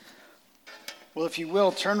Well, if you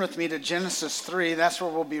will, turn with me to Genesis 3. That's where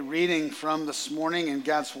we'll be reading from this morning in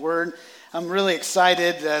God's Word. I'm really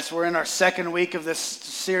excited as we're in our second week of this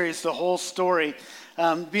series, The Whole Story.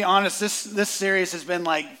 Be honest, this series has been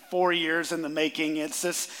like 4 years in the making. It's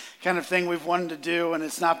this kind of thing we've wanted to do, and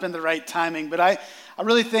it's not been the right timing. But I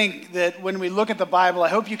really think that when we look at the Bible, I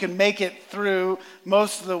hope you can make it through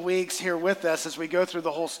most of the weeks here with us as we go through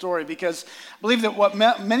the whole story, because I believe that what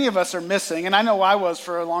many of us are missing, and I know I was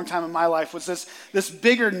for a long time in my life, was this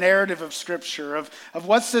bigger narrative of Scripture, of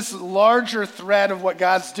what's this larger thread of what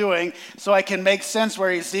God's doing, so I can make sense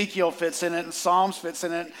where Ezekiel fits in it, and Psalms fits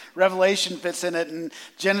in it, Revelation fits in it, and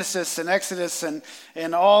Genesis and Exodus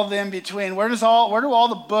and all the in between. Where do all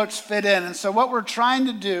the books fit in? And so what we're trying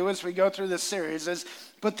to do as we go through this series is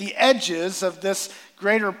put the edges of this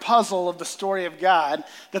greater puzzle of the story of God,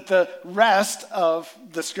 that the rest of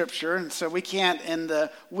the Scripture, and so we can't, in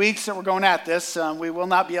the weeks that we're going at this, we will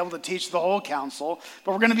not be able to teach the whole counsel,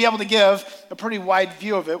 but we're going to be able to give a pretty wide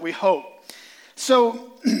view of it, we hope.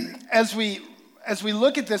 So as we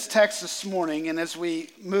look at this text this morning, and as we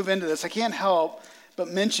move into this, I can't help but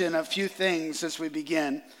mention a few things as we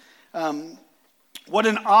begin. What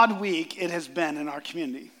an odd week it has been in our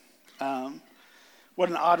community. What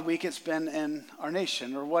an odd week it's been in our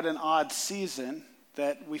nation, or what an odd season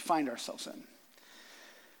that we find ourselves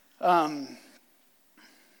in.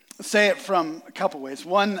 Say it from a couple ways.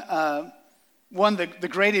 One, the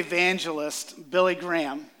great evangelist, Billy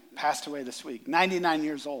Graham, passed away this week, 99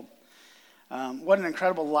 years old. What an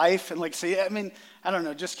incredible life. And I don't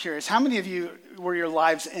know, just curious. How many of you were your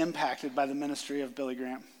lives impacted by the ministry of Billy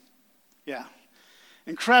Graham? Yeah.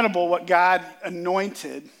 Incredible what God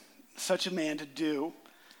anointed such a man to do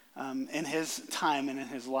in his time and in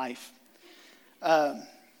his life. I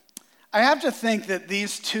have to think that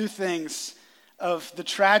these two things of the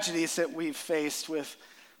tragedies that we've faced with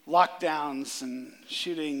lockdowns and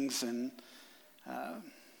shootings and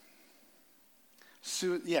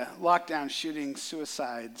lockdown shootings,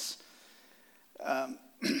 suicides,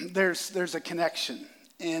 there's a connection.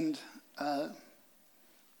 And if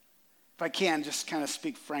I can just kind of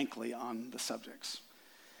speak frankly on the subjects.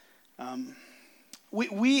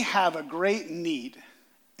 We have a great need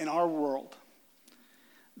in our world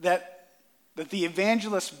that the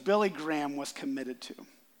evangelist Billy Graham was committed to.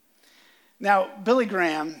 Now, Billy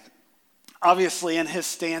Graham, obviously in his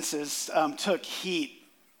stances, took heat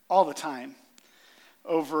all the time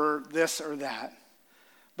over this or that.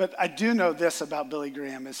 But I do know this about Billy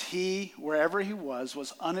Graham, is he, wherever he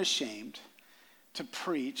was unashamed to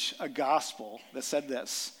preach a gospel that said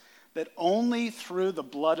this, that only through the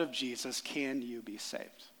blood of Jesus can you be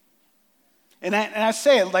saved. And I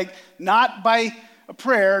say it like not by a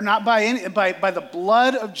prayer, not by the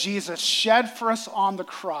blood of Jesus shed for us on the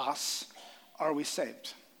cross are we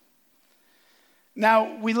saved.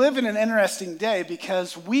 Now, we live in an interesting day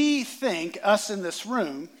because we think, us in this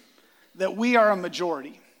room, that we are a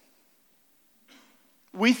majority.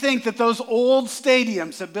 We think that those old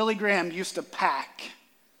stadiums that Billy Graham used to pack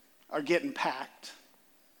are getting packed.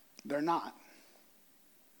 They're not.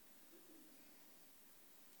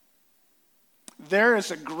 There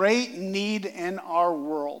is a great need in our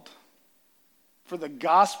world for the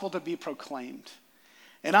gospel to be proclaimed.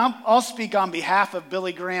 And I'll speak on behalf of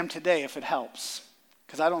Billy Graham today if it helps,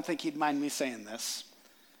 because I don't think he'd mind me saying this.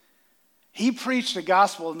 He preached the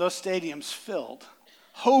gospel in those stadiums filled,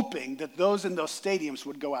 hoping that those in those stadiums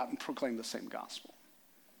would go out and proclaim the same gospel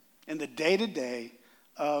in the day-to-day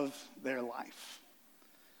of their life.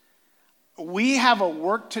 We have a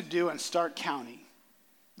work to do in Stark County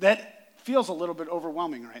that feels a little bit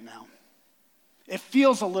overwhelming right now. It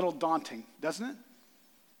feels a little daunting, doesn't it?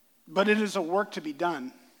 But it is a work to be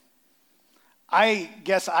done. I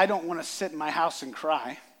guess I don't want to sit in my house and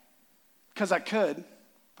cry, because I could.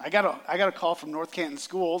 I got a call from North Canton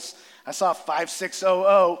Schools. I saw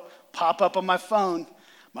 5600 pop up on my phone.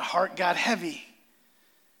 My heart got heavy.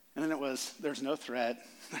 And then it was, there's no threat.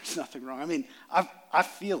 There's nothing wrong. I mean, I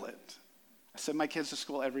feel it. I send my kids to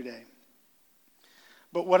school every day.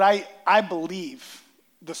 But what I believe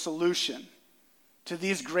the solution to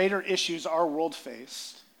these greater issues our world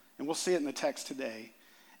faced, and we'll see it in the text today,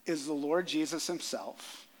 is the Lord Jesus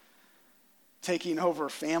himself taking over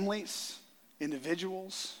families,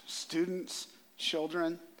 individuals, students,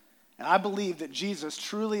 children. And I believe that Jesus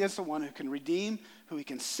truly is the one who can redeem, who he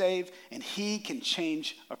can save, and he can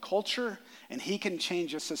change a culture, and he can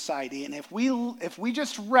change a society. And if we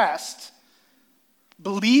just rest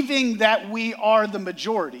believing that we are the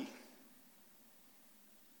majority,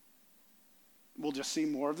 we'll just see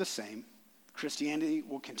more of the same. Christianity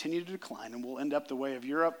will continue to decline, and we'll end up the way of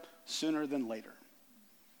Europe sooner than later.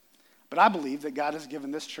 But I believe that God has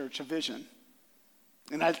given this church a vision.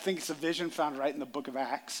 And I think it's a vision found right in the book of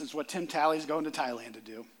Acts. It's what Tim Talley's going to Thailand to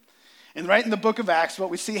do. And right in the book of Acts, what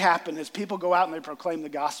we see happen is people go out and they proclaim the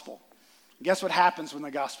gospel. And guess what happens when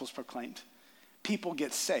the gospel is proclaimed? People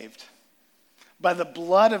get saved. By the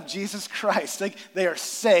blood of Jesus Christ, they are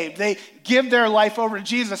saved. They give their life over to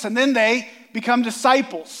Jesus, and then they become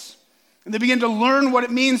disciples. And they begin to learn what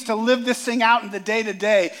it means to live this thing out in the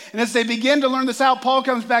day-to-day. And as they begin to learn this out, Paul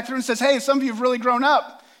comes back through and says, hey, some of you have really grown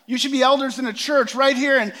up. You should be elders in a church right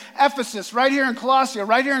here in Ephesus, right here in Colossia,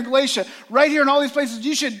 right here in Galatia, right here in all these places.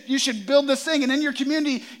 You should build this thing. And in your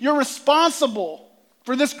community, you're responsible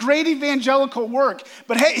for this great evangelical work.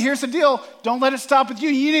 But hey, here's the deal. Don't let it stop with you.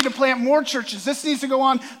 You need to plant more churches. This needs to go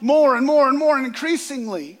on more and more and more and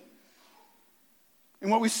increasingly.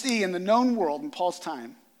 And what we see in the known world in Paul's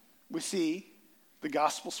time, we see the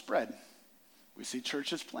gospel spread. We see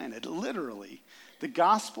churches planted. Literally, the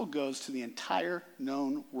gospel goes to the entire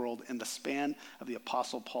known world in the span of the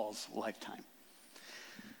Apostle Paul's lifetime.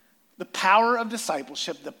 The power of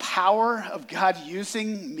discipleship, the power of God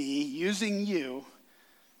using me, using you,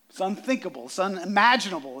 it's unthinkable, it's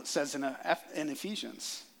unimaginable, it says in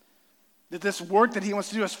Ephesians. That this work that he wants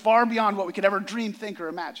to do is far beyond what we could ever dream, think, or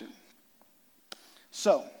imagine.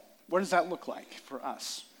 So, what does that look like for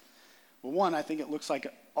us? Well, one, I think it looks like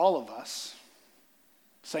all of us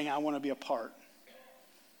saying, I want to be a part.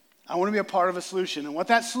 I want to be a part of a solution. And what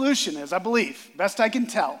that solution is, I believe, best I can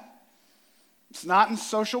tell, it's not in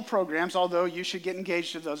social programs, although you should get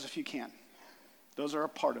engaged in those if you can. Those are a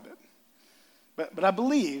part of it. But I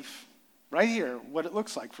believe, right here, what it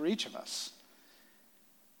looks like for each of us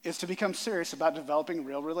is to become serious about developing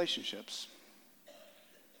real relationships.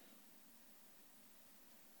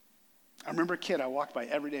 I remember a kid I walked by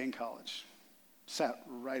every day in college, sat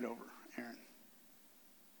right over Aaron.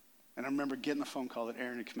 And I remember getting the phone call that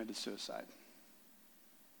Aaron had committed suicide.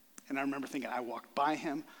 And I remember thinking, I walked by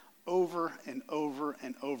him over and over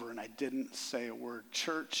and over, and I didn't say a word.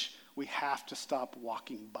 Church, we have to stop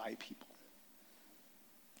walking by people.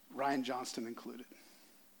 Ryan Johnston included.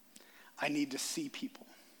 I need to see people.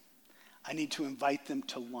 I need to invite them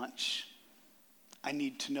to lunch. I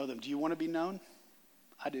need to know them. Do you want to be known?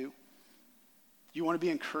 I do. Do you want to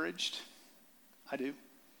be encouraged? I do.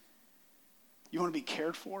 You want to be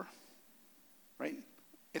cared for? Right?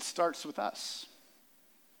 It starts with us.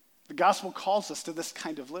 The gospel calls us to this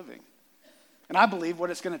kind of living. And I believe what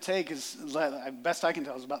it's going to take is, best I can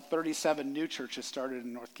tell, is about 37 new churches started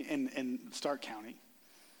in Stark County.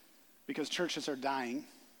 Because churches are dying.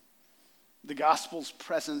 The gospel's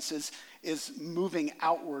presence is moving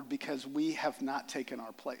outward because we have not taken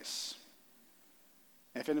our place.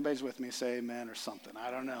 If anybody's with me, say amen or something.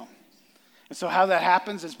 I don't know. And so how that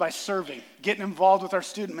happens is by serving, getting involved with our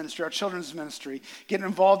student ministry, our children's ministry, getting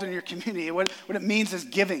involved in your community. What it means is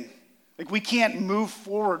giving. Like, we can't move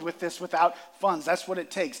forward with this without funds. That's what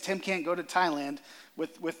it takes. Tim can't go to Thailand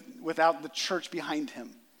without the church behind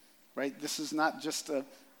him, right? This is not just a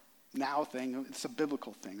now thing. It's a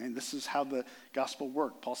biblical thing. And this is how the gospel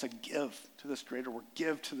worked. Paul said, give to this greater work.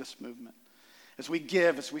 Give to this movement. As we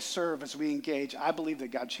give, as we serve, as we engage, I believe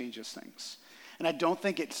that God changes things. And I don't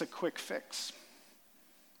think it's a quick fix.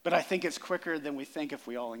 But I think it's quicker than we think if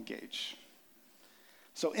we all engage.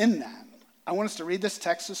 So in that, I want us to read this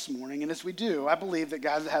text this morning. And as we do, I believe that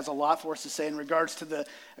God has a lot for us to say in regards to the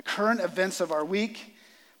current events of our week,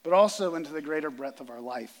 but also into the greater breadth of our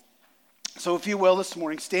life. So if you will, this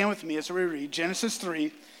morning, stand with me as we read Genesis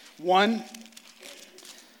 3, 1,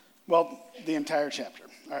 the entire chapter.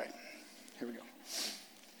 All right, here we go.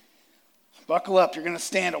 Buckle up, you're going to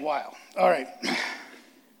stand a while. All right.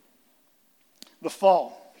 The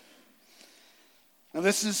fall. Now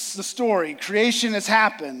this is the story. Creation has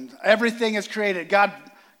happened. Everything is created. God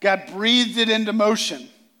breathed it into motion.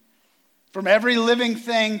 From every living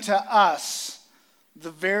thing to us,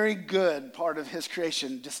 the very good part of his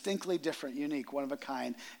creation, distinctly different, unique, one of a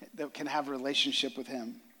kind, that can have a relationship with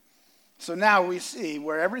him. So now we see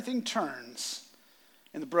where everything turns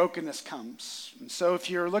and the brokenness comes. And so if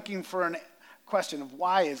you're looking for a question of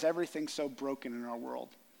why is everything so broken in our world,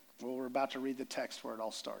 well, we're about to read the text where it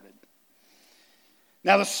all started.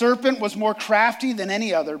 Now the serpent was more crafty than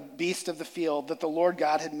any other beast of the field that the Lord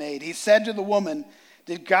God had made. He said to the woman,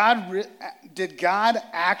 Did God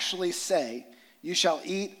actually say, you shall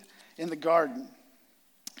eat in the garden.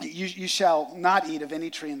 You shall not eat of any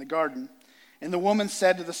tree in the garden. And the woman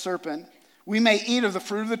said to the serpent, we may eat of the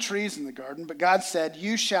fruit of the trees in the garden, but God said,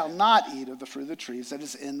 you shall not eat of the fruit of the trees that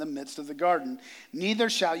is in the midst of the garden, neither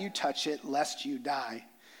shall you touch it, lest you die.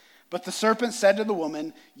 But the serpent said to the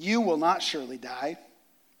woman, you will not surely die.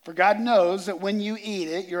 For God knows that when you eat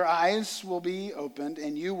it, your eyes will be opened,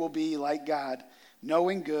 and you will be like God,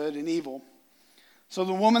 knowing good and evil." So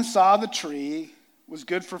the woman saw the tree was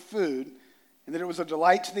good for food, and that it was a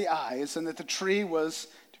delight to the eyes, and that the tree was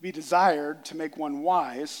to be desired to make one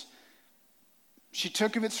wise. She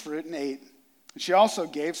took of its fruit and ate. And she also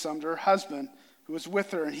gave some to her husband, who was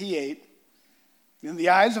with her, and he ate. And the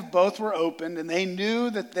eyes of both were opened, and they knew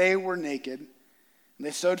that they were naked. And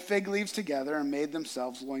they sewed fig leaves together and made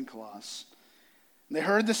themselves loincloths. And they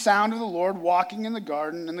heard the sound of the Lord walking in the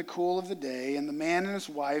garden in the cool of the day, and the man and his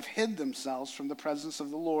wife hid themselves from the presence of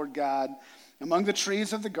the Lord God among the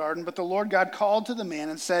trees of the garden. But the Lord God called to the man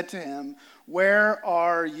and said to him, "Where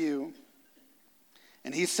are you?"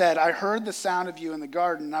 And he said, "I heard the sound of you in the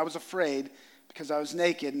garden, and I was afraid because I was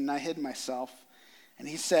naked, and I hid myself." And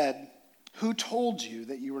he said, "Who told you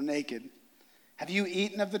that you were naked? Have you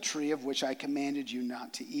eaten of the tree of which I commanded you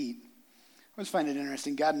not to eat?" I always find it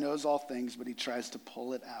interesting. God knows all things, but he tries to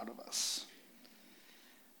pull it out of us.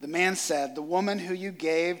 The man said, "The woman who you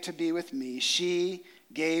gave to be with me, she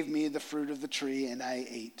gave me the fruit of the tree, and I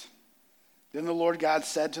ate." Then the Lord God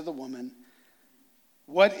said to the woman,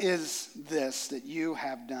 "What is this that you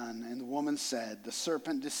have done?" And the woman said, "The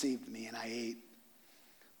serpent deceived me, and I ate."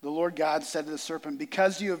 The Lord God said to the serpent,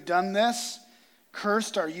 "Because you have done this,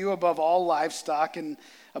 cursed are you above all livestock and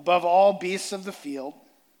above all beasts of the field.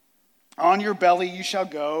 On your belly you shall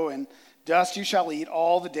go, and dust you shall eat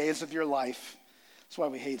all the days of your life." That's why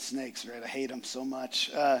we hate snakes, right? I hate them so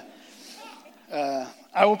much.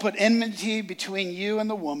 "I will put enmity between you and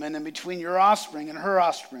the woman, and between your offspring and her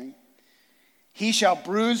offspring. He shall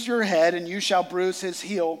bruise your head, and you shall bruise his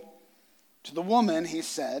heel." To the woman he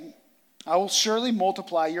said, "I will surely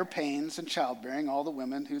multiply your pains in childbearing." All the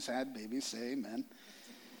women who's had babies say amen.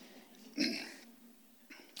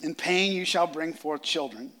 "In pain you shall bring forth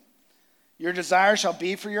children. Your desire shall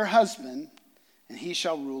be for your husband, and he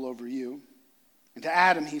shall rule over you." And to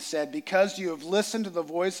Adam he said, "Because you have listened to the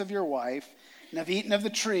voice of your wife, and have eaten of the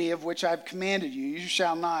tree of which I have commanded you, you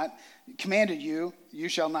shall not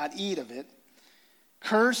eat of it.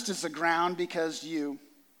 Cursed is the ground because you.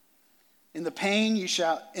 In pain you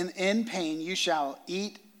shall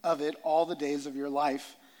eat of it all the days of your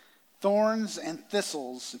life. Thorns and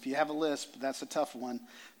thistles," if you have a lisp, that's a tough one.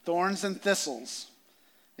 "Thorns and thistles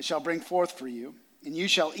it shall bring forth for you, and you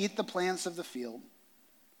shall eat the plants of the field.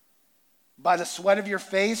 By the sweat of your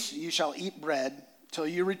face you shall eat bread till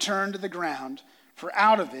you return to the ground, for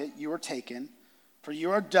out of it you are taken. For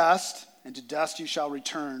you are dust, and to dust you shall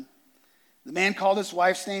return." The man called his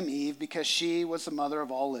wife's name Eve, because she was the mother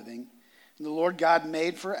of all living. And the Lord God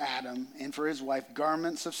made for Adam and for his wife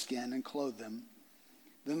garments of skin and clothed them.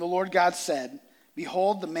 Then the Lord God said,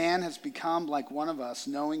 "Behold, the man has become like one of us,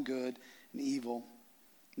 knowing good and evil.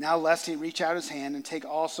 Now lest he reach out his hand and take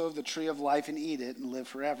also of the tree of life and eat it and live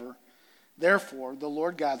forever." Therefore the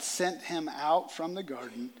Lord God sent him out from the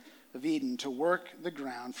Garden of Eden to work the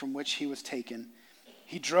ground from which he was taken.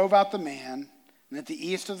 He drove out the man, and at the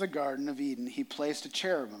east of the Garden of Eden he placed a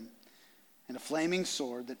cherubim and a flaming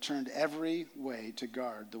sword that turned every way to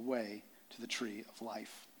guard the way to the tree of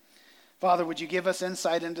life. Father, would you give us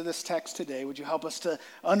insight into this text today? Would you help us to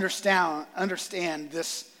understand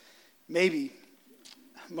this maybe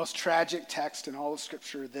most tragic text in all of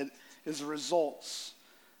Scripture that is the results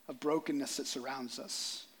of brokenness that surrounds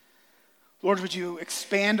us? Lord, would you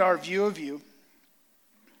expand our view of you?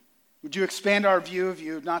 Would you expand our view of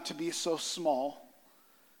you not to be so small,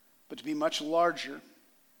 but to be much larger?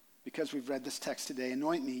 Because we've read this text today.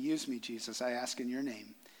 Anoint me, use me, Jesus, I ask in your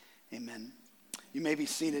name. Amen. You may be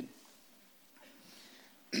seated.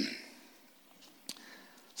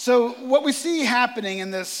 So what we see happening in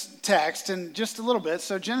this text, in just a little bit,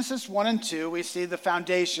 so Genesis 1 and 2, we see the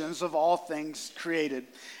foundations of all things created.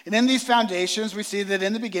 And in these foundations, we see that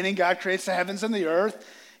in the beginning, God creates the heavens and the earth.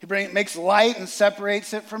 He makes light and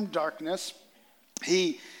separates it from darkness.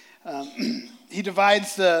 He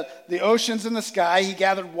divides the oceans and the sky. He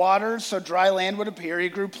gathered waters so dry land would appear. He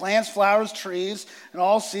grew plants, flowers, trees, and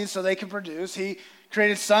all seeds so they could produce. He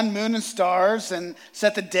created sun, moon, and stars and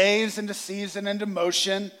set the days into season and into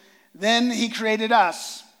motion. Then he created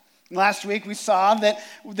us. Last week we saw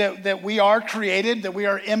that we are created, that we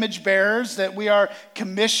are image bearers, that we are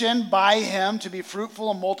commissioned by him to be fruitful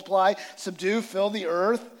and multiply, subdue, fill the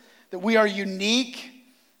earth, that we are unique,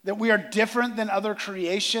 that we are different than other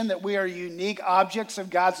creation, that we are unique objects of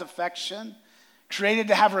God's affection, created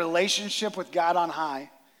to have a relationship with God on high.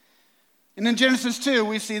 And in Genesis 2,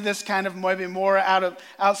 we see this kind of maybe more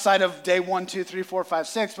outside of day 1, 2, 3, 4, 5,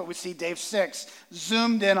 6, but we see day 6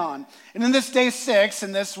 zoomed in on. And in this day 6,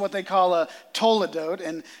 and this what they call a toledot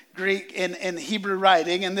in Greek, in Hebrew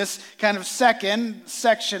writing, and this kind of second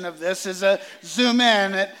section of this is a zoom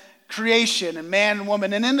in at creation and man and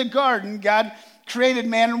woman. And in the garden, God created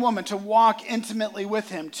man and woman to walk intimately with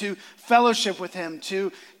him, to fellowship with him,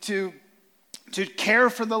 to care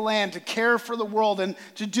for the land, to care for the world, and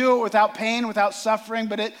to do it without pain, without suffering,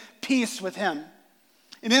 but at peace with him.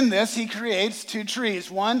 And in this, he creates 2 trees.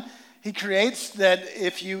 One, he creates that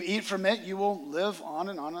if you eat from it, you will live on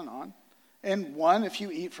and on and on. And one, if you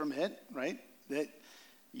eat from it, right, that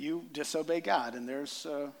you disobey God, and there's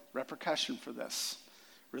a repercussion for this.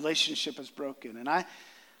 Relationship is broken. And I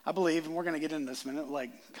believe, and we're going to get into this in a minute,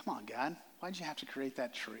 like, come on, God, why'd you have to create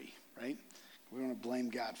that tree, right? We want to blame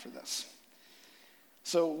God for this.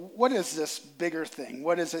 So what is this bigger thing?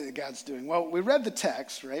 What is it that God's doing? Well, we read the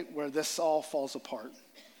text, right, where this all falls apart.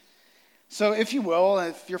 So if you will,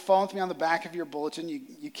 if you're following with me on the back of your bulletin,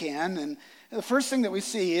 you can. And the first thing that we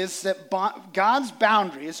see is that God's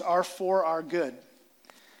boundaries are for our good.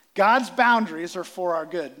 God's boundaries are for our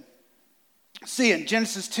good. See in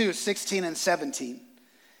Genesis 2, 16 and 17. It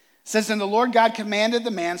says, "And the Lord God commanded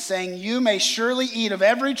the man, saying, You may surely eat of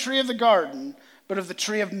every tree of the garden, but of the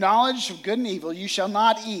tree of knowledge of good and evil you shall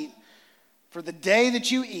not eat. For the day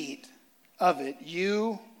that you eat of it,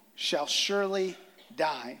 you shall surely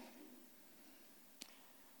die."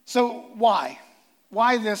 So why?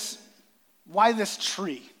 Why this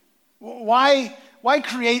tree? Why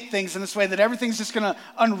create things in this way that everything's just going to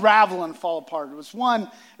unravel and fall apart? It was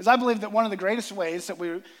I believe that one of the greatest ways that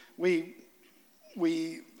we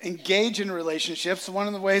engage in relationships, one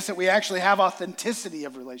of the ways that we actually have authenticity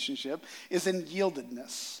of relationship is in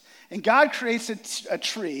yieldedness. And God creates a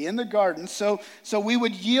tree in the garden so we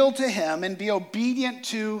would yield to him and be obedient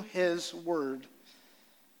to his word.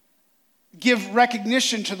 Give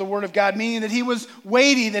recognition to the word of God, meaning that he was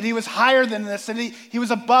weighty, that he was higher than this, that he was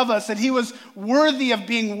above us, that he was worthy of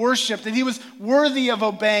being worshiped, that he was worthy of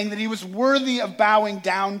obeying, that he was worthy of bowing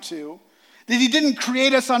down to, that he didn't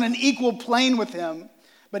create us on an equal plane with him,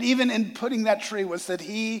 but even in putting that tree was that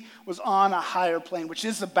he was on a higher plane, which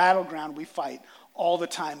is the battleground we fight all the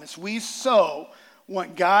time. As we so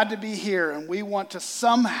want God to be here and we want to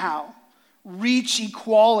somehow reach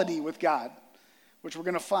equality with God, which we're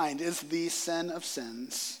going to find is the sin of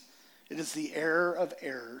sins. It is the error of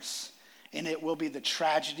errors, and it will be the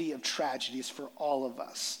tragedy of tragedies for all of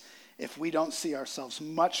us if we don't see ourselves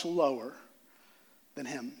much lower than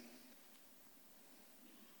him.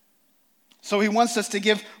 So he wants us to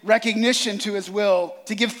give recognition to his will,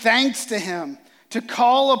 to give thanks to him, to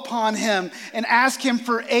call upon him and ask him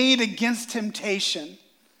for aid against temptation.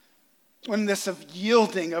 When this of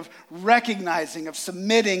yielding, of recognizing, of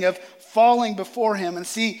submitting, of falling before him. And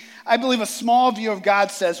see, I believe a small view of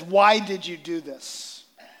God says, why did you do this?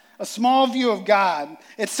 A small view of God,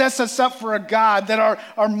 it sets us up for a God that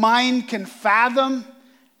our mind can fathom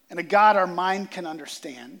and a God our mind can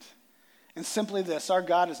understand. And simply this, our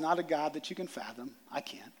God is not a God that you can fathom. I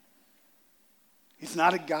can't. He's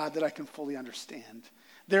not a God that I can fully understand.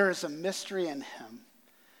 There is a mystery in him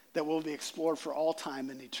that will be explored for all time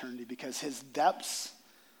and eternity because his depths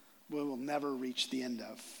we will never reach the end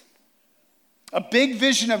of. A big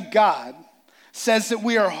vision of God says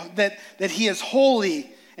that that he is holy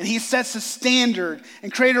and he sets a standard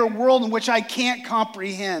and created a world in which I can't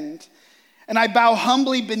comprehend. And I bow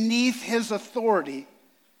humbly beneath his authority.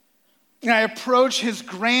 And I approach his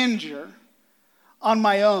grandeur on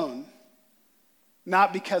my own,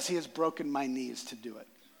 not because he has broken my knees to do it.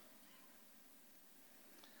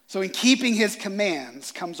 So in keeping his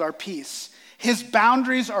commands comes our peace. His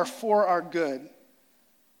boundaries are for our good.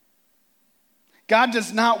 God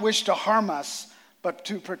does not wish to harm us, but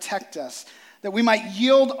to protect us, that we might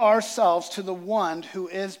yield ourselves to the one who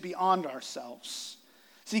is beyond ourselves.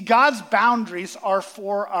 See, God's boundaries are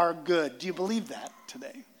for our good. Do you believe that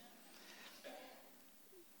today?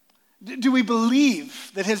 Do we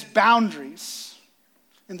believe that his boundaries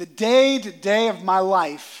in the day-to-day of my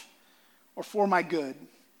life are for my good?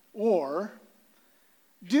 Or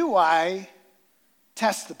do I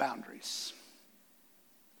test the boundaries?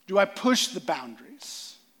 Do I push the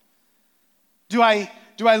boundaries? Do I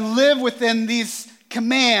live within these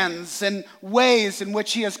commands and ways in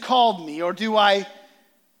which he has called me? Or do I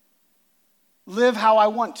live how I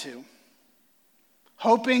want to,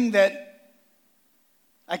 hoping that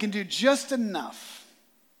I can do just enough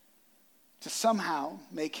to somehow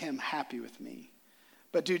make him happy with me,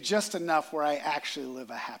 but do just enough where I actually live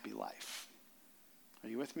a happy life? Are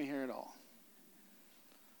you with me here at all?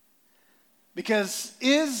 Because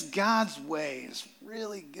is God's ways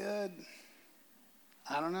really good?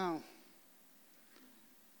 I don't know.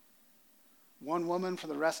 One woman for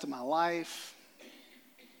the rest of my life?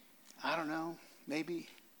 I don't know. Maybe.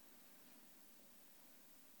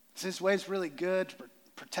 Is his ways really good to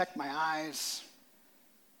protect my eyes?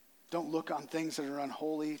 Don't look on things that are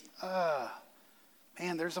unholy.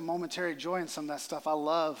 Man, there's a momentary joy in some of that stuff I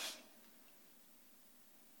love.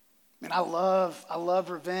 I love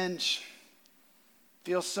revenge.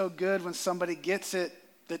 Feels so good when somebody gets it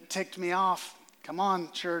that ticked me off. Come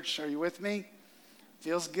on, church, are you with me?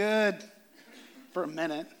 Feels good for a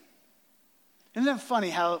minute. Isn't it funny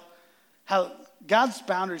how God's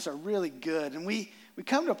boundaries are really good, and we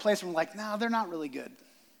come to a place where we're like, no, they're not really good.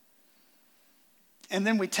 And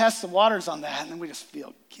then we test the waters on that, and then we just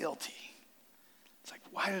feel guilty. It's like,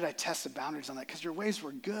 why did I test the boundaries on that? Because your ways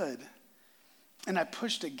were good. And I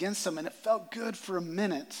pushed against them, and it felt good for a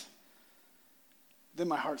minute. Then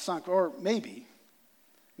my heart sunk. Or maybe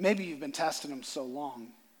you've been testing them so long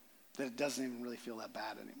that it doesn't even really feel that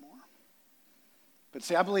bad anymore. But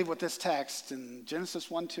see, I believe with this text in Genesis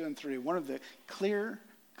 1, 2, and 3, one of the clear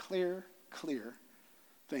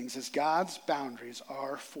things is God's boundaries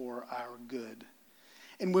are for our good.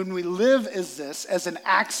 And when we live as this, as an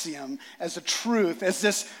axiom, as a truth, as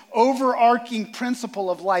this overarching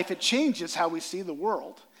principle of life, it changes how we see the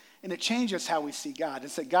world. And it changes how we see God.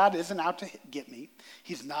 It's that God isn't out to get me.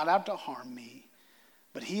 He's not out to harm me.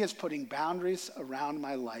 But he is putting boundaries around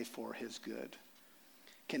my life for his good.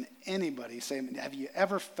 Can anybody say, have you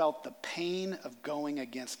ever felt the pain of going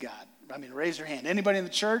against God? Raise your hand. Anybody in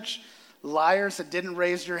the church? Liars that didn't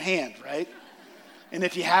raise your hand, right? And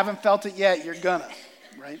if you haven't felt it yet, you're gonna,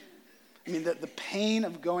 right? The pain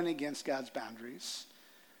of going against God's boundaries,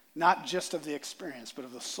 not just of the experience, but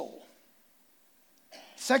of the soul.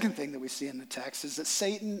 Second thing that we see in the text is that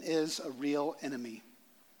Satan is a real enemy.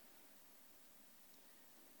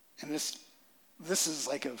 And this is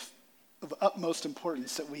like of utmost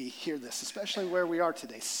importance that we hear this, especially where we are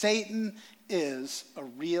today. Satan is a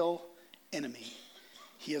real enemy.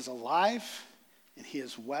 He is alive and he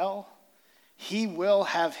is well. He will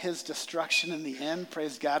have his destruction in the end.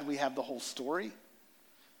 Praise God, we have the whole story.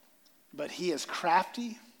 But he is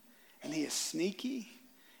crafty and he is sneaky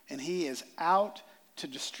and he is out to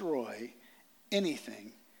destroy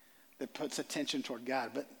anything that puts attention toward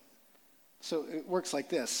God. So it works like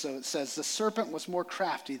this. So it says, the serpent was more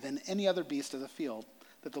crafty than any other beast of the field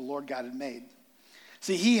that the Lord God had made.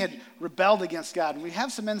 See, he had rebelled against God. And we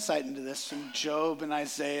have some insight into this from Job and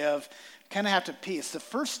Isaiah. Kind of have to piece. The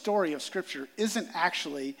first story of Scripture isn't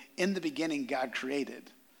actually in the beginning God created.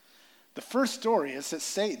 The first story is that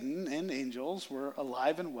Satan and angels were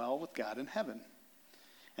alive and well with God in heaven.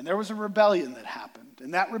 And there was a rebellion that happened.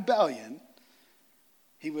 And that rebellion,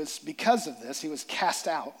 because of this, he was cast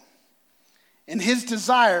out. And his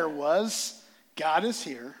desire was, God is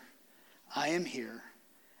here, I am here,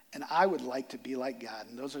 and I would like to be like God.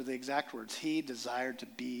 And those are the exact words. He desired to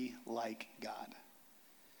be like God.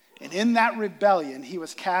 And in that rebellion, he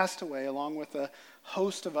was cast away along with a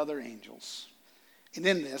host of other angels. And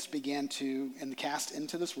in this and cast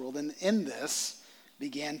into this world, and in this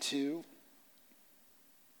began to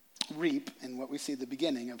reap in what we see the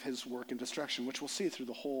beginning of his work and destruction, which we'll see through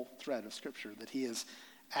the whole thread of Scripture, that he is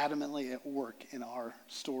adamantly at work in our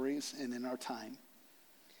stories and in our time.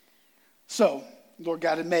 So, Lord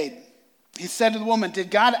God had made. He said to the woman, did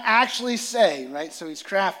God actually say, right? So he's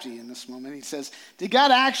crafty in this moment. He says, did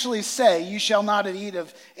God actually say, you shall not eat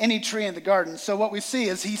of any tree in the garden? So what we see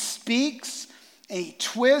is he speaks and he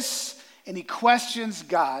twists and he questions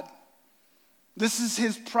God. This is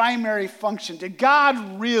his primary function. Did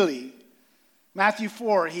God really? Matthew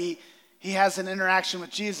 4, he has an interaction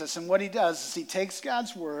with Jesus, and what he does is he takes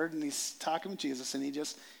God's word and he's talking with Jesus and he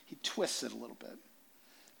twists it a little bit.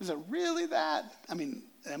 Is it really that?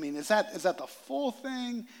 Is that the full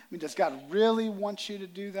thing? Does God really want you to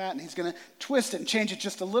do that? And he's going to twist it and change it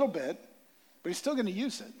just a little bit, but he's still going to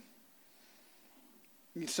use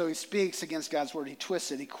it. So he speaks against God's word. He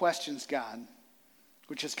twists it. He questions God,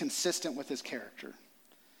 which is consistent with his character.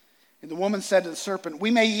 And the woman said to the serpent,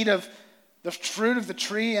 we may eat of the fruit of the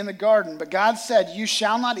tree in the garden, but God said, you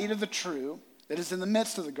shall not eat of the tree that is in the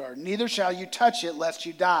midst of the garden, neither shall you touch it lest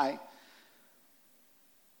you die.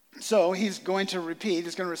 So he's going to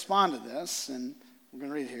respond to this, and we're going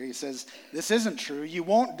to read it here. He says, this isn't true. You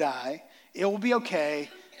won't die. It will be okay.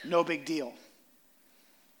 No big deal.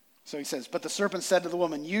 So he says, but the serpent said to the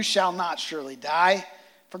woman, you shall not surely die,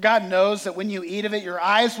 for God knows that when you eat of it, your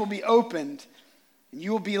eyes will be opened, and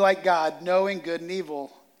you will be like God, knowing good and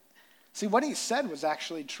evil. See, what he said was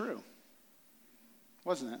actually true,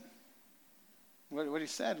 wasn't it? What he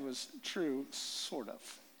said was true, sort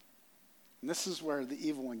of. And this is where the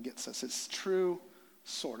evil one gets us. It's true,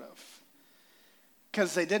 sort of.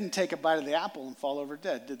 Because they didn't take a bite of the apple and fall over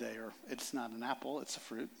dead, did they? Or it's not an apple, it's a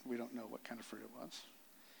fruit. We don't know what kind of fruit it was.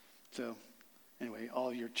 So anyway, all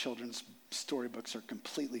of your children's storybooks are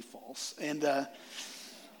completely false. And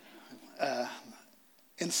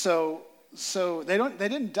so they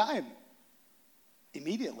didn't die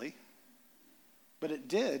immediately, but it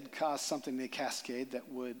did cause something to cascade that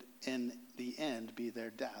would, in the end, be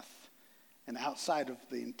their death, and outside of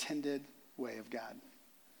the intended way of God.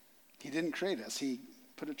 He didn't create us. He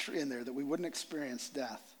put a tree in there that we wouldn't experience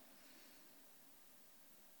death.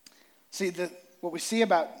 See, what we see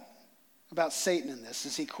about Satan in this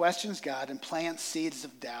is he questions God and plants seeds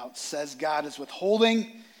of doubt, says God is withholding,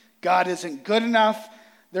 God isn't good enough.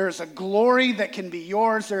 There is a glory that can be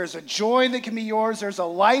yours. There is a joy that can be yours. There's a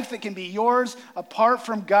life that can be yours apart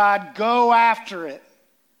from God. Go after it.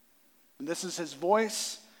 And this is his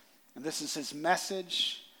voice, and this is his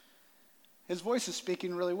message. His voice is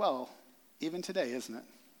speaking really well, even today, isn't it?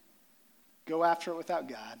 Go after it without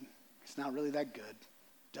God. He's not really that good.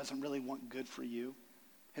 Doesn't really want good for you.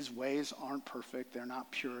 His ways aren't perfect. They're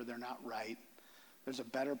not pure. They're not right. There's a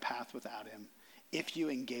better path without him. If you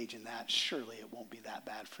engage in that, surely it won't be that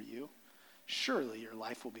bad for you. Surely your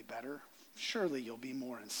life will be better. Surely you'll be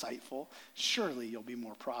more insightful. Surely you'll be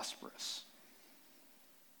more prosperous.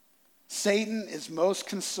 Satan is most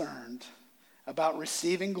concerned about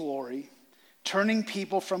receiving glory, turning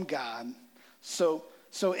people from God. So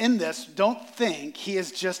in this, don't think he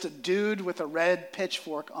is just a dude with a red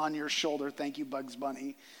pitchfork on your shoulder. Thank you, Bugs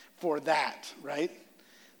Bunny, for that, right?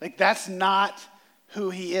 Like, that's not who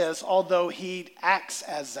he is, although he acts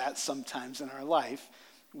as that sometimes in our life,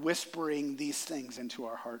 whispering these things into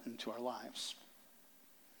our heart and into our lives.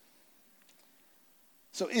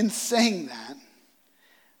 So in saying that,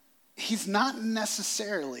 he's not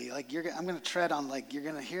necessarily, like, I'm going to tread on, like, you're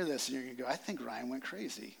going to hear this and you're going to go, I think Ryan went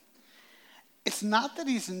crazy. It's not that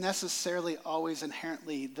he's necessarily always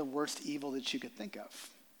inherently the worst evil that you could think of.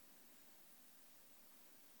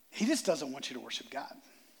 He just doesn't want you to worship God.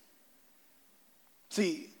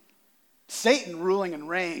 See, Satan ruling and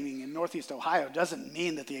reigning in Northeast Ohio doesn't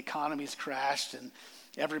mean that the economy's crashed and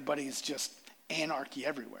everybody's just anarchy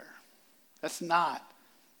everywhere. That's not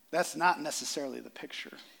necessarily the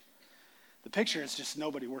picture. The picture is just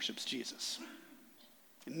nobody worships Jesus.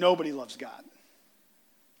 And nobody loves God.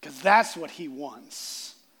 Because that's what he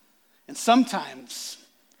wants. And sometimes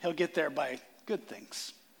he'll get there by good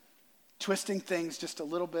things, twisting things just a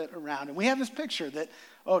little bit around. And we have this picture that,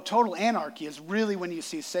 total anarchy is really when you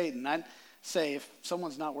see Satan. I'd say if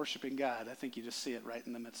someone's not worshiping God, I think you just see it right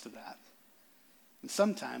in the midst of that. And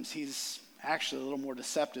sometimes he's actually a little more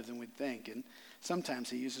deceptive than we'd think. And sometimes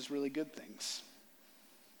he uses really good things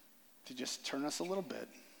to just turn us a little bit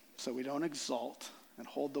so we don't exalt and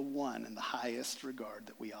hold the one in the highest regard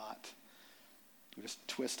that we ought. We just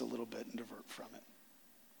twist a little bit and divert from it.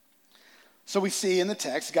 So we see in the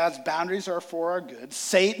text, God's boundaries are for our good.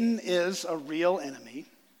 Satan is a real enemy.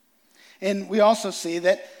 And we also see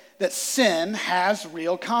that sin has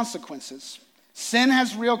real consequences. Sin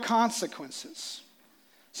has real consequences.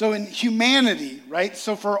 So in humanity, right?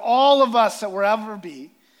 So for all of us that will ever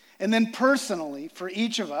be, and then personally for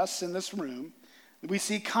each of us in this room, we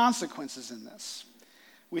see consequences in this.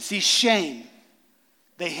 We see shame.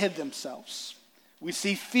 They hid themselves. We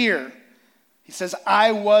see fear. He says,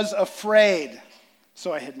 I was afraid,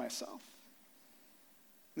 so I hid myself.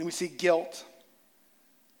 And then we see guilt.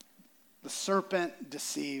 The serpent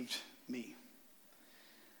deceived me.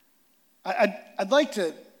 I'd like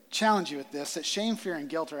to challenge you with this, that shame, fear, and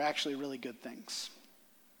guilt are actually really good things.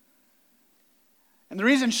 And the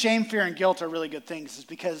reason shame, fear, and guilt are really good things is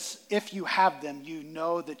because if you have them, you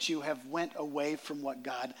know that you have went away from what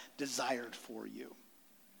God desired for you.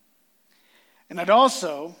 And I'd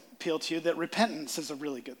also appeal to you that repentance is a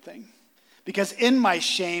really good thing. Because in my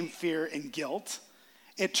shame, fear, and guilt,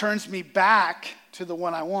 it turns me back to the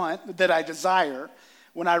one I want, that I desire,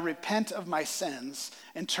 when I repent of my sins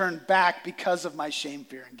and turn back because of my shame,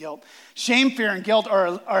 fear, and guilt. Shame, fear, and guilt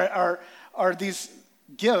are these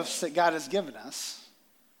gifts that God has given us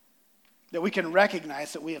that we can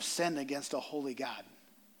recognize that we have sinned against a holy God.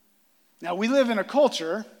 Now, we live in a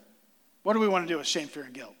culture, what do we want to do with shame, fear,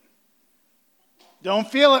 and guilt? Don't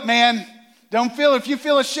feel it, man. Don't feel it. If you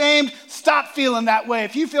feel ashamed, stop feeling that way.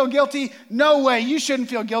 If you feel guilty, no way. You shouldn't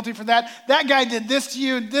feel guilty for that. That guy did this to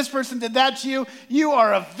you. This person did that to you. You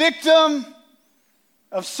are a victim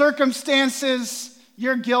of circumstances.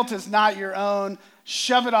 Your guilt is not your own.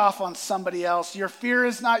 Shove it off on somebody else. Your fear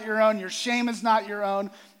is not your own. Your shame is not your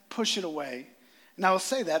own. Push it away. And I will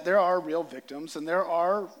say that there are real victims, and there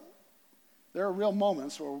are real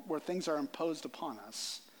moments where things are imposed upon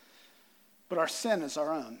us. But our sin is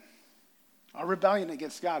our own. Our rebellion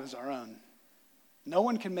against God is our own. No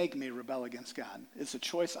one can make me rebel against God. It's a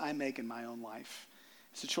choice I make in my own life.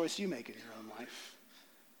 It's a choice you make in your own life.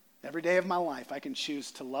 Every day of my life, I can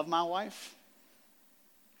choose to love my wife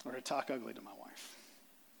or to talk ugly to my wife.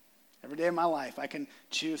 Every day of my life, I can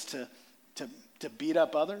choose to beat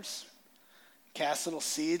up others, cast little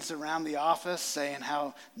seeds around the office saying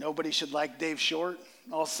how nobody should like Dave Short.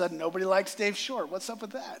 All of a sudden, nobody likes Dave Short. What's up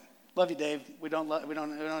with that? Love you, Dave. We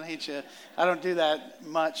don't hate you. I don't do that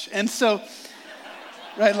much. And so,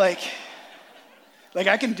 right, like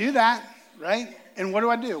I can do that, right? And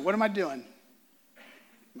what do? What am I doing?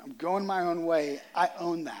 I'm going my own way. I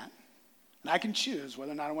own that. And I can choose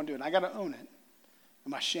whether or not I want to do it. And I got to own it.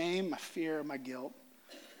 And my shame, my fear, my guilt.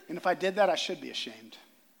 And if I did that, I should be ashamed.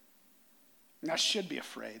 And I should be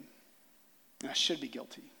afraid. And I should be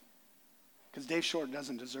guilty. Because Dave Short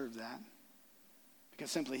doesn't deserve that. Because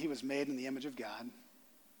simply he was made in the image of God,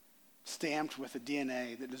 stamped with a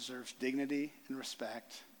DNA that deserves dignity and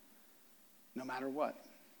respect no matter what.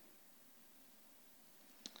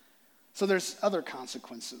 So there's other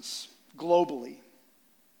consequences globally.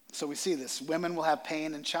 So we see this. Women will have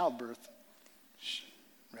pain in childbirth,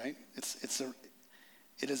 right?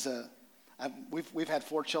 We've had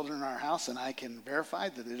 4 children in our house, and I can verify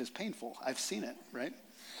that it is painful. I've seen it, right?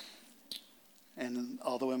 And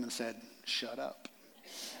all the women said, "Shut up."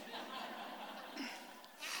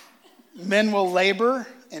 Men will labor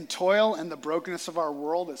and toil in the brokenness of our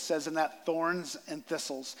world. It says in that thorns and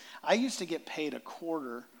thistles. I used to get paid a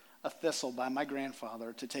quarter a thistle by my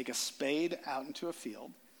grandfather to take a spade out into a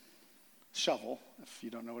field, shovel, if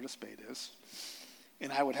you don't know what a spade is,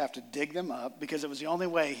 and I would have to dig them up because it was the only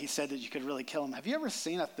way he said that you could really kill them. Have you ever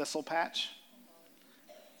seen a thistle patch?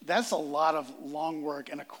 That's a lot of long work,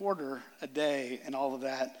 and a quarter a day and all of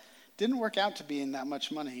that didn't work out to being that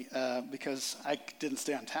much money because I didn't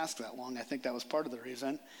stay on task that long. I think that was part of the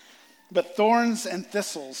reason. But thorns and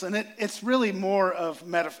thistles, and it's really more of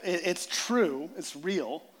it's true, it's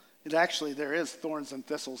real. There is thorns and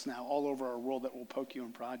thistles now all over our world that will poke you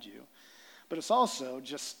and prod you. But it's also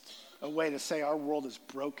just a way to say our world is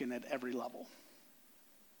broken at every level.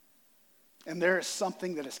 And there is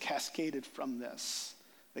something that is cascaded from this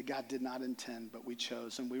that God did not intend, but we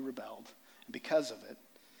chose and we rebelled. And because of it,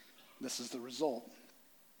 this is the result.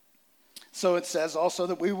 So it says also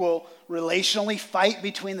that we will relationally fight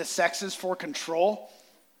between the sexes for control.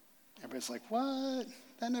 Everybody's like, what?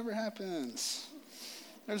 That never happens.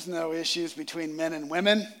 There's no issues between men and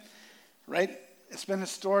women, right? It's been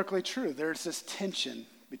historically true. There's this tension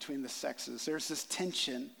between the sexes. There's this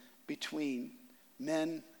tension between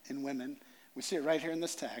men and women. We see it right here in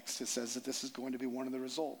this text. It says that this is going to be one of the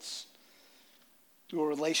results. We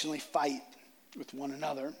will relationally fight with one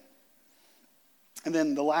another. And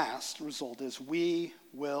then the last result is we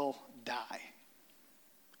will die.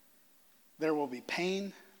 There will be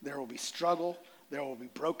pain, there will be struggle, there will be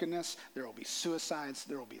brokenness, there will be suicides,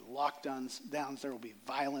 there will be lockdowns, there will be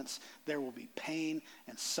violence, there will be pain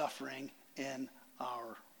and suffering in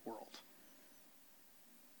our world.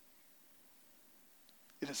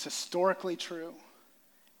 It is historically true,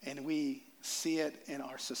 and we see it in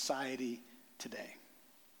our society today.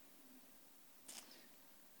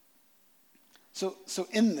 So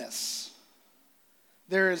in this,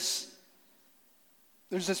 there's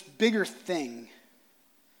this bigger thing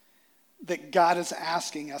that God is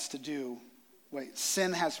asking us to do. Wait,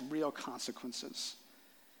 sin has real consequences.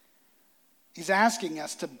 He's asking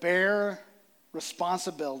us to bear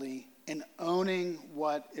responsibility in owning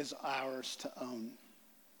what is ours to own.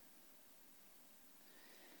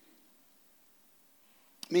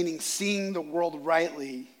 Meaning seeing the world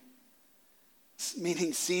rightly,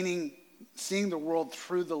 meaning seeing the world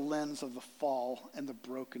through the lens of the fall and the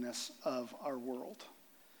brokenness of our world.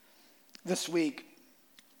 This week,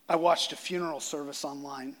 I watched a funeral service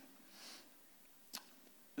online.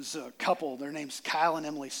 There's a couple, their name's Kyle and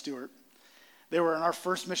Emily Stewart. They were in our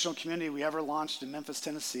first missional community we ever launched in Memphis,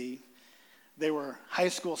 Tennessee. They were high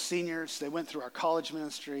school seniors. They went through our college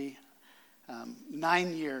ministry.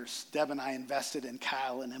 9 years, Deb and I invested in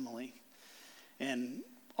Kyle and Emily in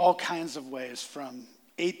all kinds of ways, from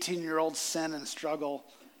 18-year-old sin and struggle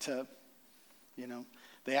to,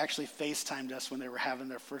 they actually FaceTimed us when they were having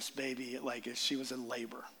their first baby, like as she was in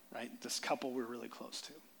labor, right? This couple we're really close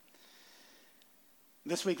to.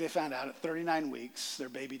 This week they found out at 39 weeks, their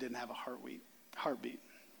baby didn't have a heartbeat.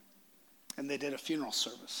 And they did a funeral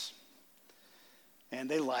service. And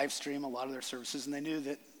they live stream a lot of their services, and they knew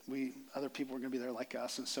that other people were going to be there like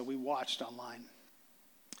us, and so we watched online.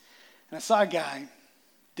 And I saw a guy,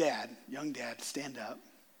 young dad, stand up,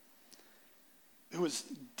 who was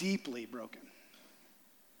deeply broken.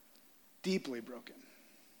 Deeply broken.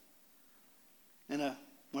 And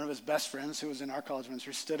one of his best friends, who was in our college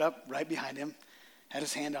ministry, stood up right behind him, had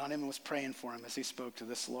his hand on him, and was praying for him as he spoke to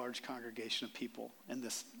this large congregation of people in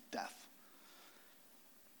this death.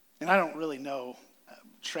 And I don't really know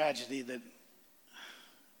tragedy that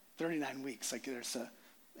 39 weeks, like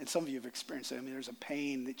and some of you have experienced it, there's a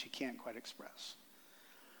pain that you can't quite express.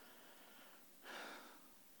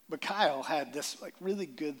 But Kyle had this really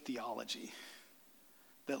good theology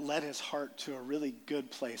that led his heart to a really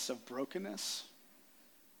good place of brokenness,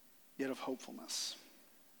 yet of hopefulness.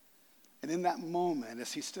 And in that moment,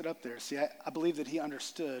 as he stood up there, I believe that he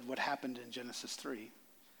understood what happened in Genesis 3.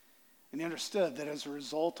 And he understood that as a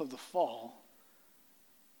result of the fall,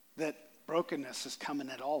 that brokenness is coming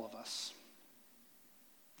at all of us.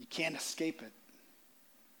 You can't escape it.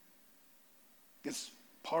 It's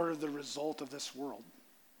part of the result of this world.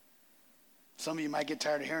 Some of you might get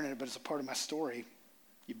tired of hearing it, but it's a part of my story.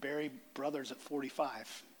 You bury brothers at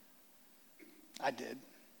 45. I did.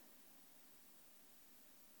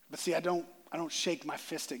 But I don't shake my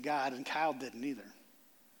fist at God, and Kyle didn't either.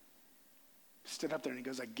 He stood up there and he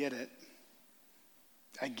goes, I get it.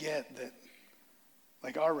 I get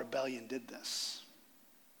that, our rebellion did this.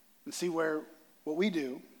 And see what we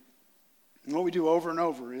do, and what we do over and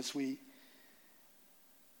over is we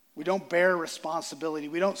don't bear responsibility.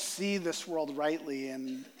 We don't see this world rightly,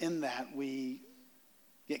 and in that we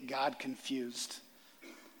get God confused.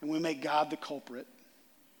 And we make God the culprit.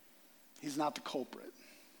 He's not the culprit.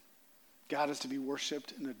 God is to be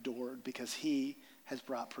worshiped and adored because he has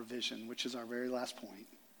brought provision, which is our very last point.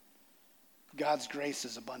 God's grace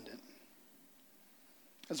is abundant.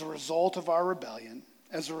 As a result of our rebellion,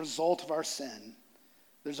 as a result of our sin,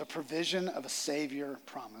 there's a provision of a Savior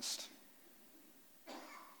promised.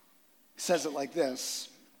 He says it like this.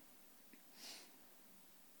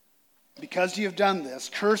 Because you have done this,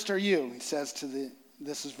 cursed are you, he says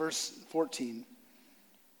this is verse 14.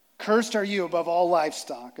 Cursed are you above all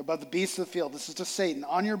livestock, above the beasts of the field. This is to Satan.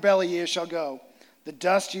 On your belly you shall go. The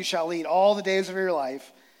dust you shall eat all the days of your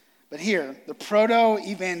life. But here, the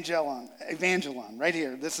proto-evangelon, right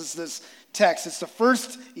here. This is this text. It's the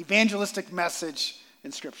first evangelistic message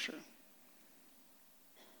in Scripture.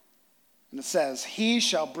 And it says, he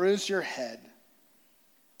shall bruise your head,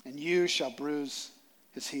 and you shall bruise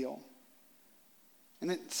his heel.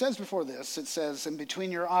 And it says before this, it says, and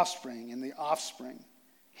between your offspring and the offspring,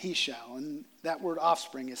 he shall. And that word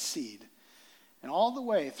offspring is seed. And all the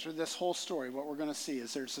way through this whole story, what we're going to see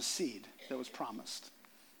is there's a seed that was promised.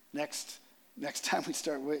 Next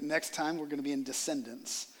time we're going to be in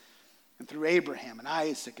descendants. And through Abraham and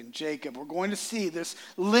Isaac and Jacob, we're going to see this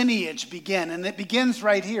lineage begin. And it begins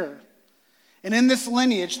right here. And in this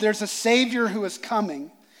lineage, there's a Savior who is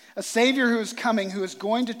coming. A Savior who is coming who is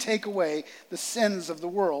going to take away the sins of the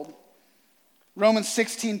world. Romans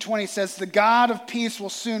 16:20 says, the God of peace will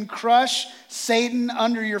soon crush Satan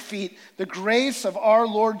under your feet. The grace of our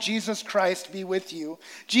Lord Jesus Christ be with you.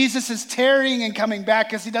 Jesus is tarrying and coming back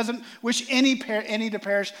because he doesn't wish any to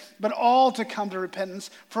perish, but all to come to repentance,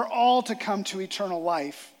 for all to come to eternal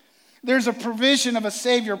life. There's a provision of a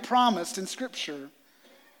Savior promised in Scripture.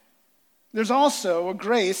 There's also a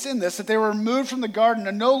grace in this that they were removed from the garden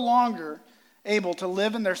and no longer able to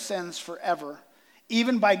live in their sins forever.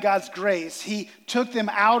 Even by God's grace, he took them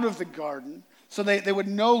out of the garden so they would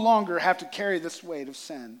no longer have to carry this weight of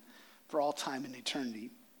sin for all time and eternity.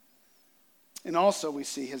 And also we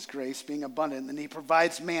see his grace being abundant, and he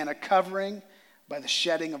provides man a covering by the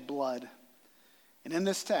shedding of blood. And in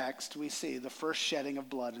this text, we see the first shedding of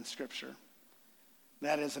blood in Scripture.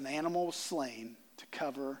 That is, an animal was slain to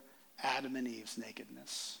cover Adam and Eve's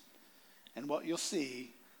nakedness. And what you'll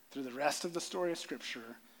see through the rest of the story of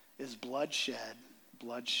Scripture is blood shed,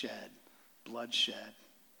 blood shed, blood shed,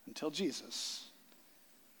 until Jesus.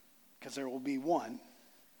 Because there will be one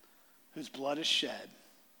whose blood is shed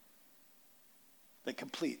that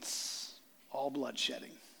completes all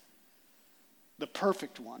bloodshedding. The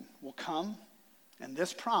perfect one will come, and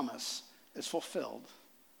this promise is fulfilled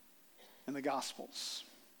in the Gospels.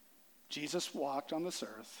 Jesus walked on this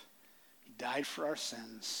earth. He died for our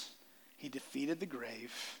sins. He defeated the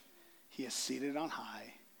grave. He is seated on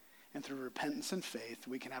high. And through repentance and faith,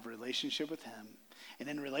 we can have a relationship with him. And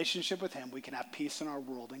in relationship with him, we can have peace in our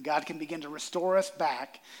world. And God can begin to restore us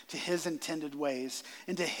back to his intended ways,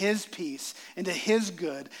 into his peace, into his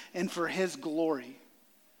good, and for his glory.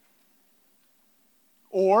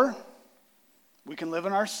 Or we can live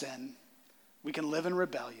in our sin. We can live in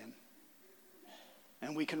rebellion.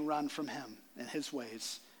 And we can run from him and his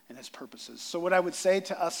ways and his purposes. So what I would say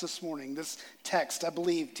to us this morning, this text, I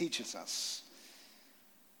believe, teaches us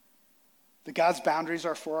that God's boundaries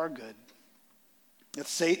are for our good, that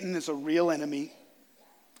Satan is a real enemy,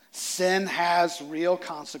 sin has real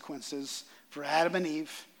consequences for Adam and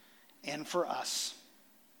Eve and for us.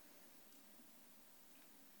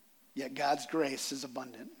 Yet God's grace is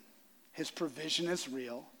abundant. His provision is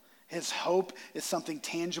real. His hope is something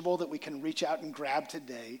tangible that we can reach out and grab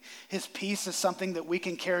today. His peace is something that we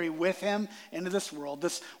can carry with him into this world.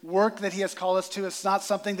 This work that he has called us to is not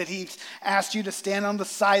something that he's asked you to stand on the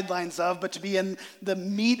sidelines of, but to be in the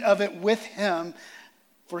meat of it with him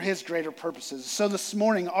for his greater purposes. So this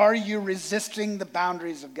morning, are you resisting the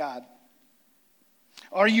boundaries of God?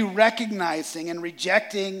 Are you recognizing and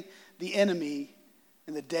rejecting the enemy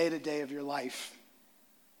in the day-to-day of your life?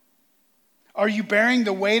 Are you bearing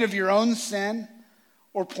the weight of your own sin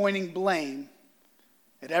or pointing blame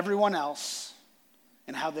at everyone else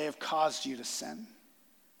and how they have caused you to sin?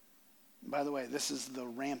 And by the way, this is the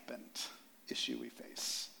rampant issue we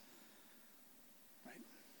face. Right?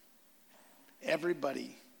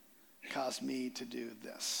 Everybody caused me to do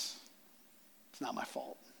this. It's not my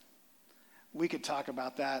fault. We could talk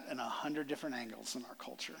about that in 100 different angles in our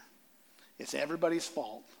culture. It's everybody's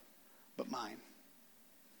fault but mine.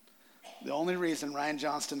 The only reason Ryan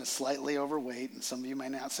Johnston is slightly overweight, and some of you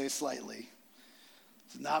might not say slightly,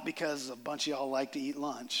 it's not because a bunch of y'all like to eat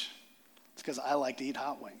lunch. It's because I like to eat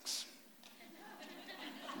hot wings.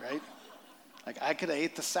 Right? Like, I could have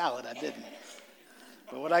ate the salad. I didn't.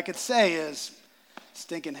 But what I could say is,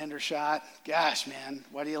 stinking Hendershot, gosh, man,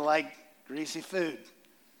 why do you like greasy food?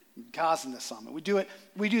 You're causing this on me.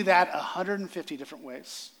 We do that 150 different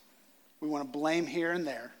ways. We want to blame here and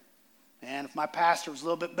there. And if my pastor was a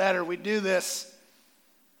little bit better, we'd do this.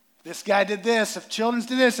 This guy did this. If children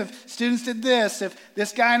did this. If students did this. If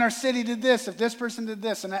this guy in our city did this. If this person did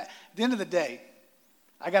this. And at the end of the day,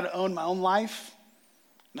 I got to own my own life.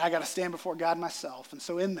 And I got to stand before God myself. And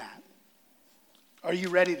so in that, are you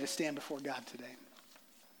ready to stand before God today?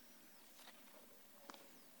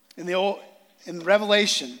 In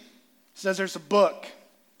Revelation, it says there's a book.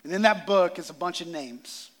 And in that book is a bunch of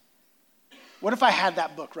names. What if I had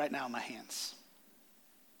that book right now in my hands?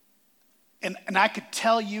 And I could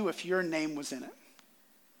tell you if your name was in it.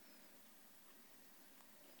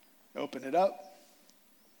 Open it up.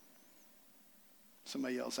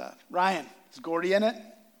 Somebody yells out, Ryan, is Gordy in it?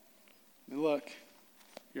 And look,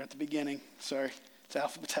 you're at the beginning. Sorry, it's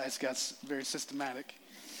alphabetized. God's very systematic.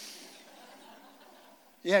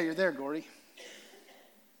 Yeah, you're there, Gordy.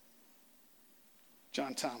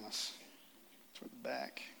 John Thomas. Toward the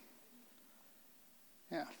back.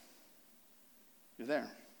 Yeah, you're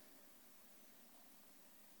there.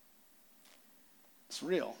 It's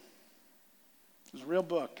real. There's a real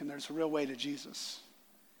book, and there's a real way to Jesus.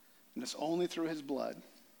 And it's only through his blood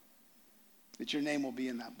that your name will be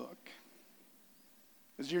in that book.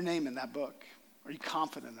 Is your name in that book? Are you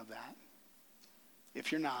confident of that?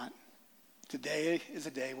 If you're not, today is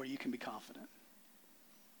a day where you can be confident.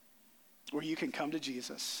 Where you can come to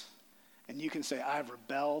Jesus, and you can say, I've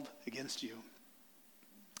rebelled against you.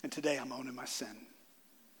 And today I'm owning my sin.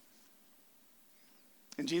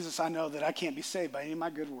 And Jesus, I know that I can't be saved by any of my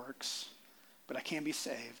good works, but I can be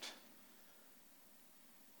saved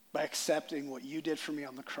by accepting what you did for me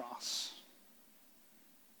on the cross.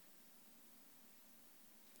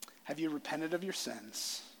 Have you repented of your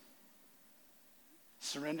sins,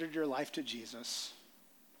 surrendered your life to Jesus,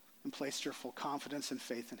 and placed your full confidence and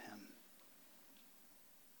faith in him?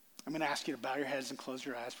 I'm going to ask you to bow your heads and close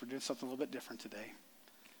your eyes. We're doing something a little bit different today.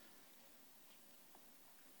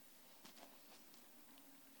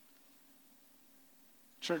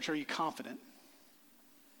 Church, are you confident?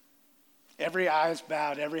 Every eye's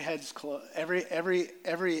bowed, every head's closed, every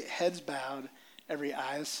head's bowed, every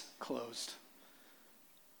eye's closed.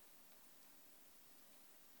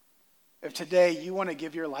 If today you want to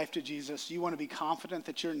give your life to Jesus, you want to be confident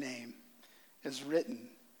that your name is written in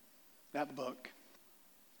that book.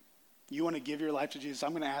 You want to give your life to Jesus,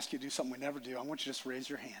 I'm going to ask you to do something we never do. I want you to just raise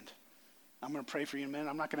your hand. I'm going to pray for you in a minute.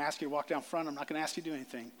 I'm not going to ask you to walk down front. I'm not going to ask you to do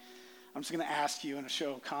anything. I'm just going to ask you in a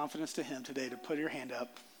show of confidence to him today to put your hand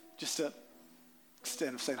up, just to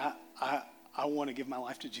instead of saying, I want to give my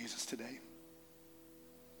life to Jesus today.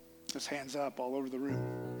 There's hands up all over the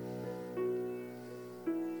room.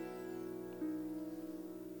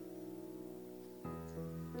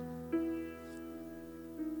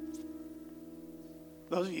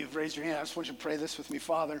 Those of you who've raised your hand, I just want you to pray this with me.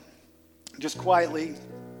 Father, just quietly,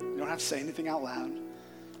 you don't have to say anything out loud.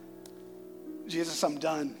 Jesus, I'm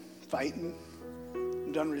done fighting.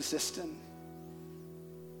 I'm done resisting.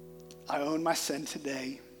 I own my sin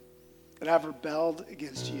today. that I've rebelled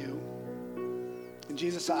against you. And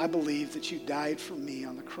Jesus, I believe that you died for me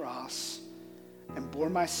on the cross and bore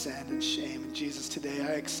my sin and shame. And Jesus, today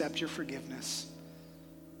I accept your forgiveness.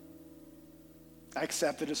 I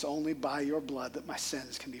accept that it's only by your blood that my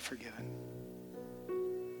sins can be forgiven.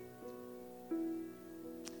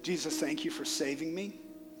 Jesus, thank you for saving me.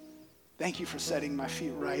 Thank you for setting my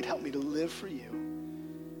feet right. Help me to live for you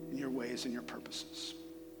in your ways and your purposes.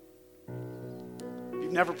 If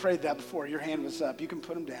you've never prayed that before, your hand was up. You can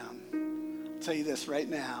put them down. I'll tell you this right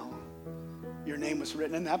now. Your name was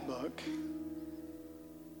written in that book.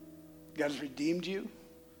 God has redeemed you.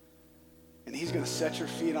 And he's going to set your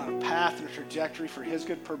feet on a path and a trajectory for his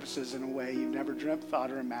good purposes in a way you've never dreamt, thought,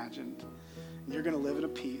 or imagined. And you're going to live in a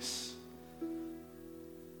peace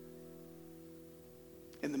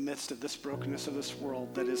in the midst of this brokenness of this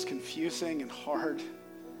world that is confusing and hard,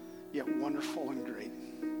 yet wonderful and great.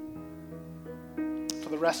 For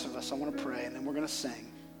the rest of us, I want to pray, and then we're going to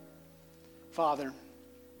sing. Father,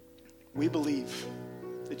 we believe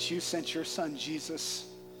that you sent your son, Jesus,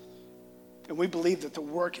 and we believe that the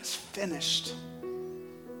work is finished,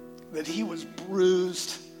 that he was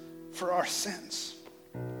bruised for our sins,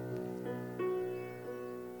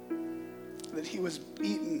 that he was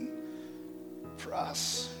beaten for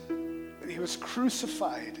us, that he was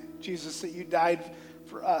crucified, Jesus, that you died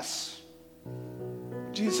for us.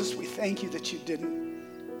 Jesus, we thank you that you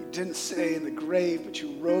didn't stay in the grave, but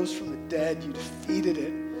you rose from the dead, you defeated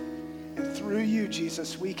it. And through you,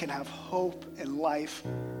 Jesus, we can have hope and life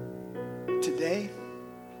today,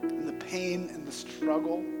 in the pain and the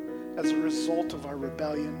struggle as a result of our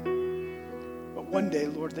rebellion. But one day,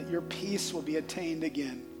 Lord, that your peace will be attained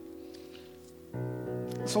again.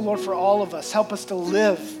 So, Lord, for all of us, help us to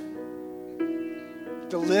live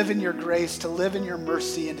in your grace, to live in your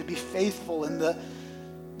mercy, and to be faithful in the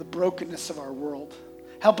brokenness of our world.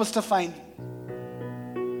 Help us to find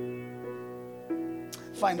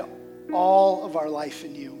all of our life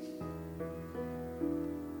in you.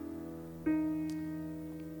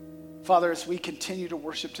 Father, as we continue to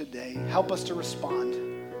worship today, help us to respond.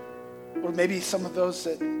 Or maybe some of those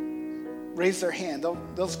that raise their hand,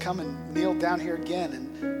 they'll come and kneel down here again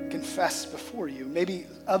and confess before you. Maybe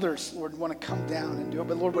others, Lord, want to come down and do it.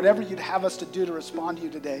 But Lord, whatever you'd have us to do to respond to you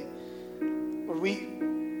today, Lord,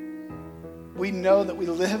 we know that we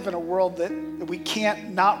live in a world that we can't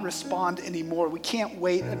not respond anymore. We can't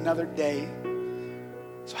wait another day.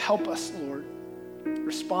 So help us, Lord,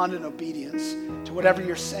 respond in obedience to whatever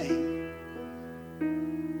you're saying.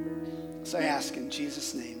 So I ask in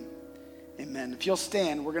Jesus' name, amen. If you'll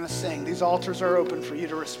stand, we're going to sing. These altars are open for you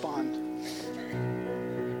to respond.